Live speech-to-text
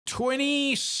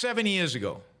27 years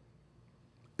ago,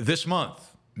 this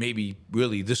month, maybe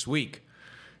really this week,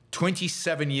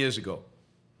 27 years ago,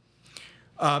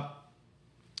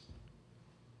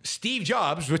 Steve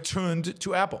Jobs returned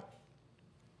to Apple.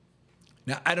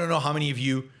 Now, I don't know how many of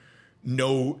you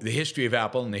know the history of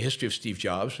Apple and the history of Steve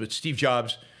Jobs, but Steve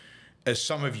Jobs, as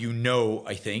some of you know,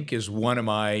 I think, is one of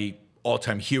my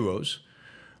all-time heroes.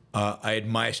 I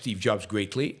admire Steve Jobs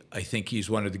greatly. I think he's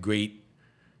one of the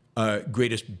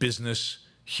greatest business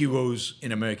heroes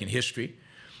in American history.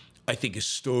 I think his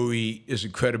story is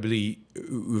incredibly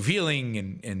revealing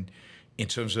and in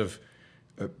terms of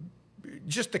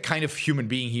just the kind of human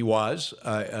being he was.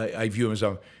 I view him as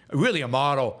really a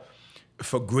model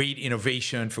for great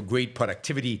innovation, for great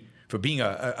productivity, for being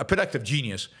a productive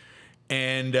genius,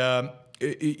 and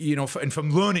and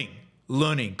from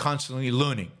learning, constantly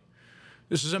learning.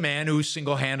 This is a man who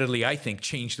single-handedly, I think,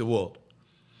 changed the world.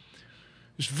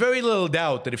 There's very little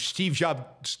doubt that if Steve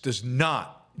Jobs does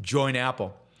not join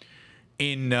Apple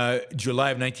in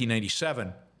July of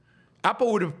 1997,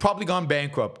 Apple would have probably gone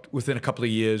bankrupt within a couple of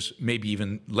years, maybe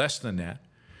even less than that.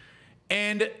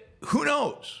 And who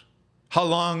knows how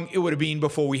long it would have been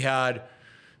before we had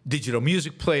digital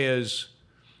music players,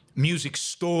 music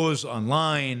stores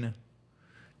online,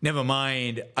 never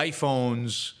mind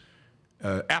iPhones,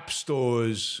 app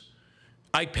stores,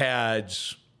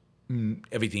 iPads,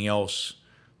 everything else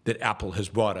that Apple has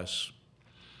brought us.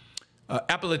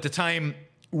 Apple at the time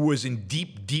was in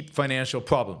deep, deep financial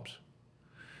problems.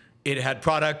 It had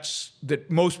products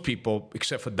that most people,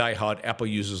 except for diehard Apple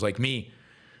users like me,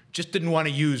 just didn't want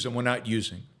to use and were not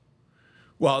using.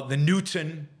 Well, the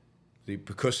Newton, the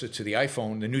precursor to the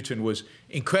iPhone, the Newton was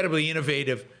incredibly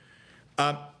innovative.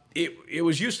 It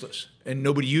was useless, and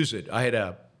nobody used it. I had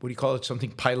a, what do you call it,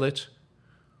 something Pilot?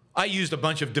 I used a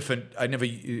bunch of different,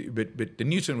 but the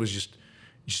Newton was just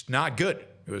not good.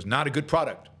 It was not a good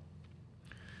product.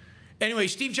 Anyway,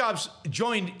 Steve Jobs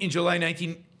joined in July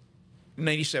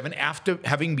 1997 after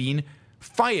having been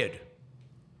fired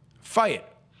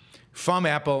from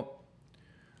Apple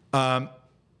when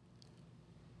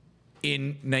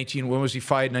was he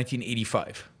fired?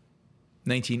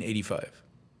 1985.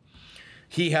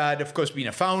 He had, of course, been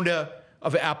a founder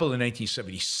of Apple in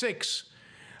 1976,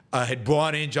 had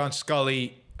brought in John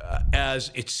Sculley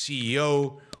as its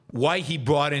CEO. Why he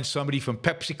brought in somebody from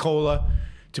Pepsi-Cola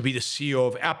to be the CEO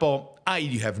of Apple, I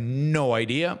have no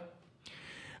idea.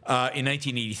 In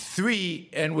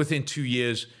 1983, and within 2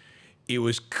 years, it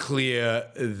was clear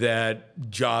that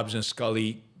Jobs and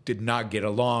Sculley did not get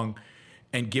along.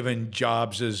 And given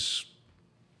Jobs'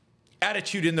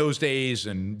 attitude in those days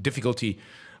and difficulty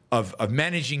of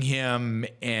managing him,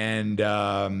 and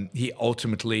he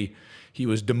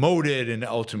was demoted, and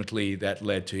ultimately that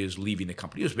led to his leaving the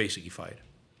company. He was basically fired.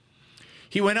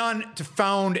 He went on to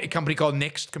found a company called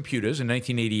Next Computers in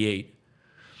 1988.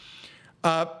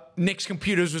 Next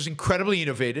Computers was incredibly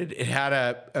innovative. It had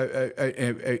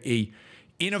a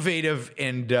innovative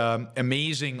and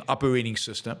amazing operating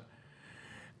system.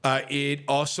 It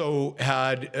also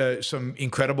had some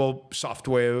incredible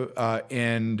software,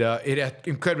 and it had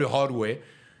incredible hardware.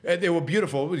 They were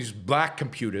beautiful, these black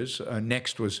computers.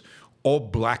 Next was all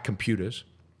black computers.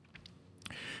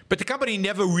 But the company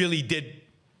never really did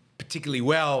particularly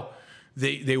well.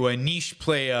 They were a niche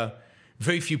player.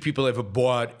 Very few people ever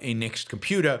bought a Next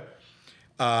computer.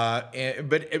 But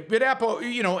Apple,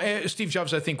 Steve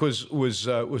Jobs, I think, was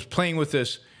playing with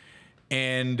this,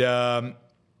 and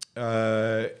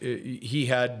he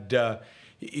had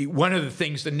one of the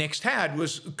things the Next had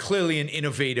was clearly an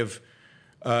innovative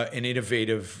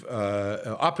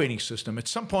operating system. At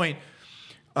some point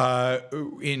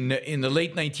in the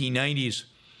late 1990s,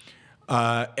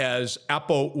 as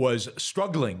Apple was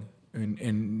struggling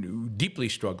and deeply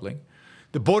struggling,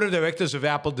 the board of directors of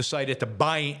Apple decided to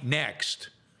buy Next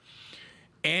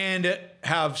and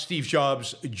have Steve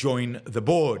Jobs join the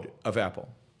board of Apple.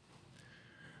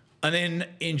 And then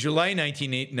in July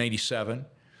 1997,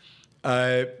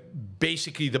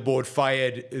 basically the board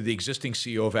fired the existing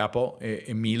CEO of Apple,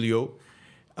 Emilio,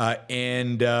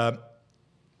 and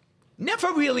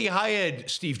never really hired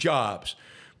Steve Jobs.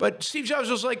 But Steve Jobs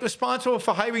was responsible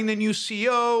for hiring the new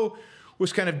CEO,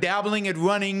 was kind of dabbling at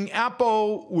running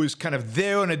Apple, was kind of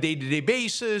there on a day-to-day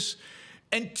basis.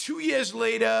 And 2 years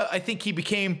later, I think he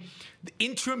became the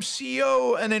interim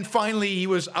CEO, and then finally he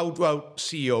was outright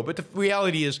CEO. But the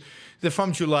reality is that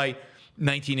from July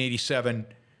 1987,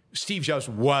 Steve Jobs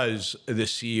was the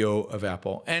CEO of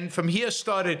Apple. And from here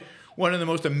started one of the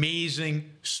most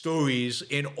amazing stories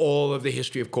in all of the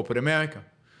history of corporate America.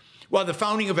 Well, the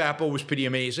founding of Apple was pretty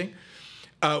amazing.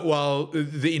 While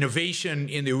the innovation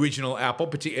in the original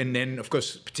Apple, and then, of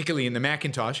course, particularly in the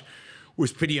Macintosh,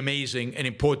 was pretty amazing and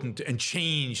important and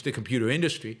changed the computer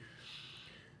industry,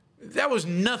 that was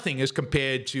nothing as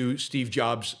compared to Steve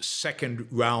Jobs' second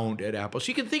round at Apple. So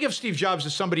you can think of Steve Jobs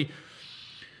as somebody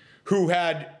who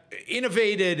had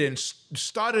innovated and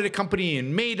started a company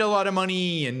and made a lot of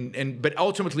money, but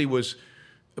ultimately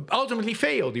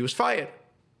failed. He was fired.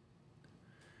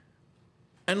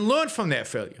 And learned from that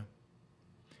failure.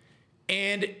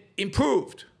 And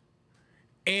improved.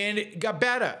 And got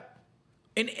better.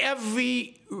 In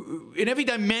every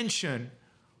dimension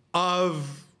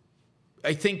of,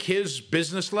 I think, his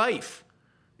business life,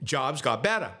 Jobs got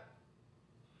better.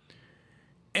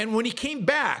 And when he came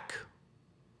back,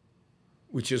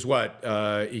 which is what?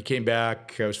 He came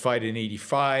back, I was fired in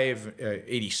 85,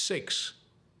 86.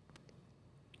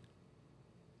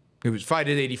 He was fired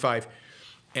in 85,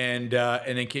 and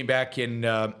then came back in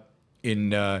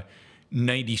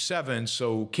 97,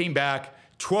 so came back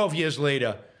 12 years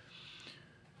later.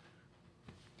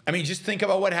 I mean, just think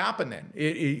about what happened then.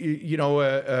 It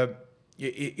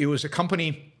was a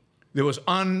company that was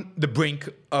on the brink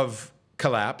of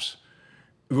collapse.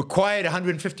 It required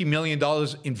 $150 million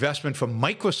investment from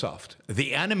Microsoft,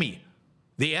 the enemy.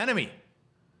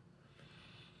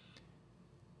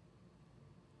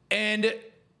 And,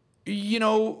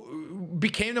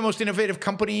 became the most innovative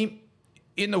company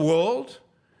in the world,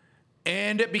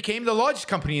 and it became the largest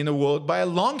company in the world by a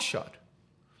long shot.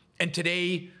 And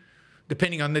today,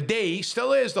 depending on the day,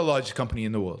 still is the largest company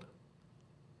in the world.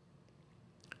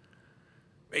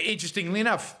 Interestingly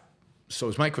enough, so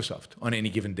is Microsoft on any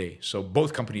given day. So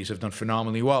both companies have done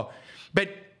phenomenally well. But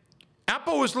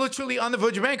Apple was literally on the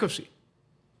verge of bankruptcy.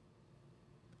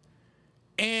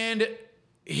 And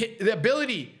the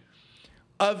ability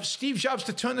of Steve Jobs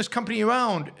to turn this company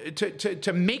around,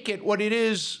 to make it what it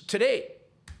is today,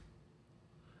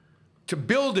 to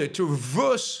build it, to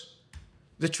reverse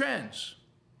the trends,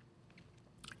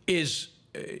 is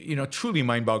truly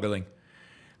mind-boggling,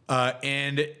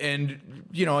 and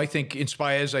I think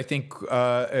inspires,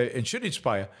 and should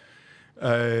inspire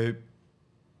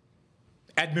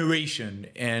admiration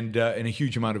and a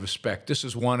huge amount of respect. This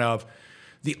is one of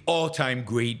the all-time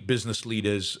great business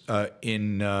leaders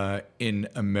in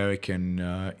American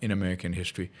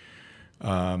history.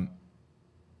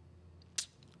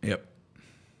 Yep.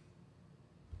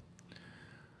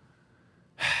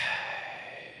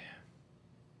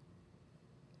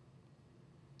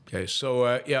 Okay,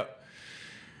 so yeah,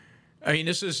 I mean,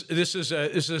 this is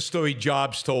a story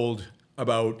Jobs told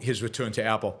about his return to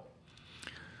Apple.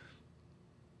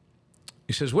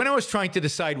 He says, when I was trying to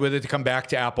decide whether to come back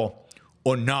to Apple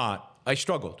or not, I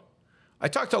struggled. I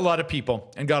talked to a lot of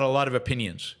people and got a lot of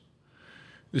opinions.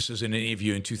 This is in an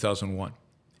interview in 2001.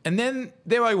 And then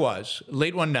there I was,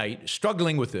 late one night,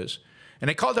 struggling with this,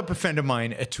 and I called up a friend of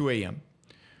mine at 2 a.m.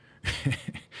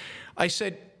 I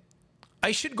said,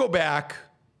 I should go back.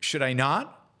 Should I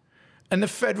not? And the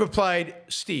Fed replied,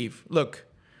 Steve, look,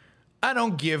 I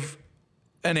don't give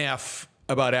an F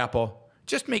about Apple.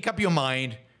 Just make up your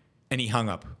mind. And he hung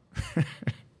up.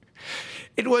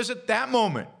 It was at that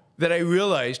moment that I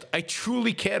realized I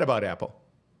truly cared about Apple.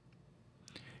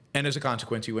 And as a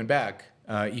consequence, he went back.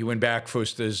 He went back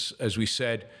first, as we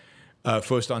said,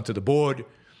 first onto the board,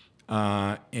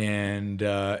 and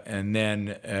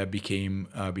then became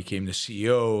the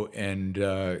CEO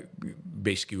and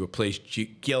basically replaced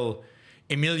Gil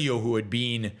Emilio, who had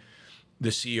been the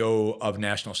CEO of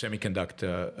National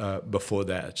Semiconductor before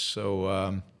that.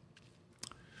 So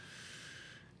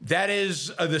that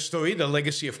is the story. The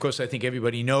legacy, of course, I think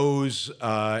everybody knows,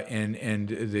 and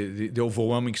the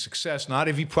overwhelming success. Not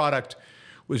every product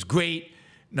was great.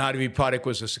 Not every product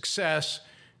was a success.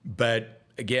 But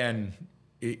again,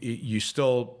 it's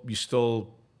still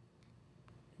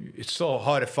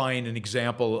hard to find an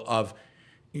example of,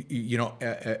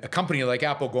 a company like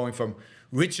Apple going from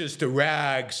riches to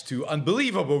rags to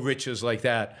unbelievable riches like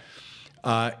that,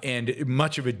 and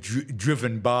much of it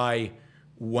driven by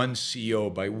one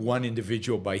CEO, by one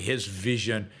individual, by his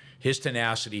vision, his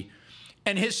tenacity,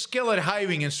 and his skill at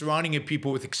hiring and surrounding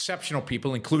people with exceptional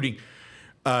people, including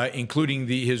Tim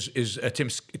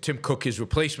Cook, his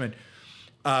replacement,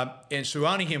 and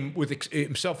surrounding him with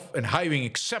himself and hiring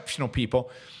exceptional people,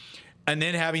 and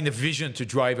then having the vision to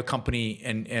drive a company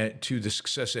and to the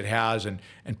success it has, and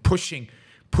pushing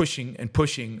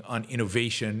on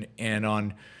innovation and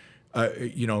on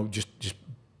just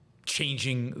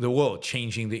changing the world,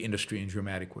 changing the industry in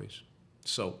dramatic ways.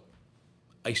 So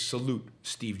I salute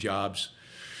Steve Jobs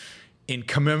in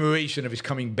commemoration of his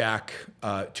coming back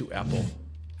to Apple.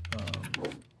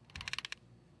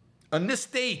 On this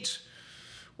date,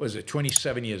 was it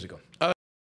 27 years ago.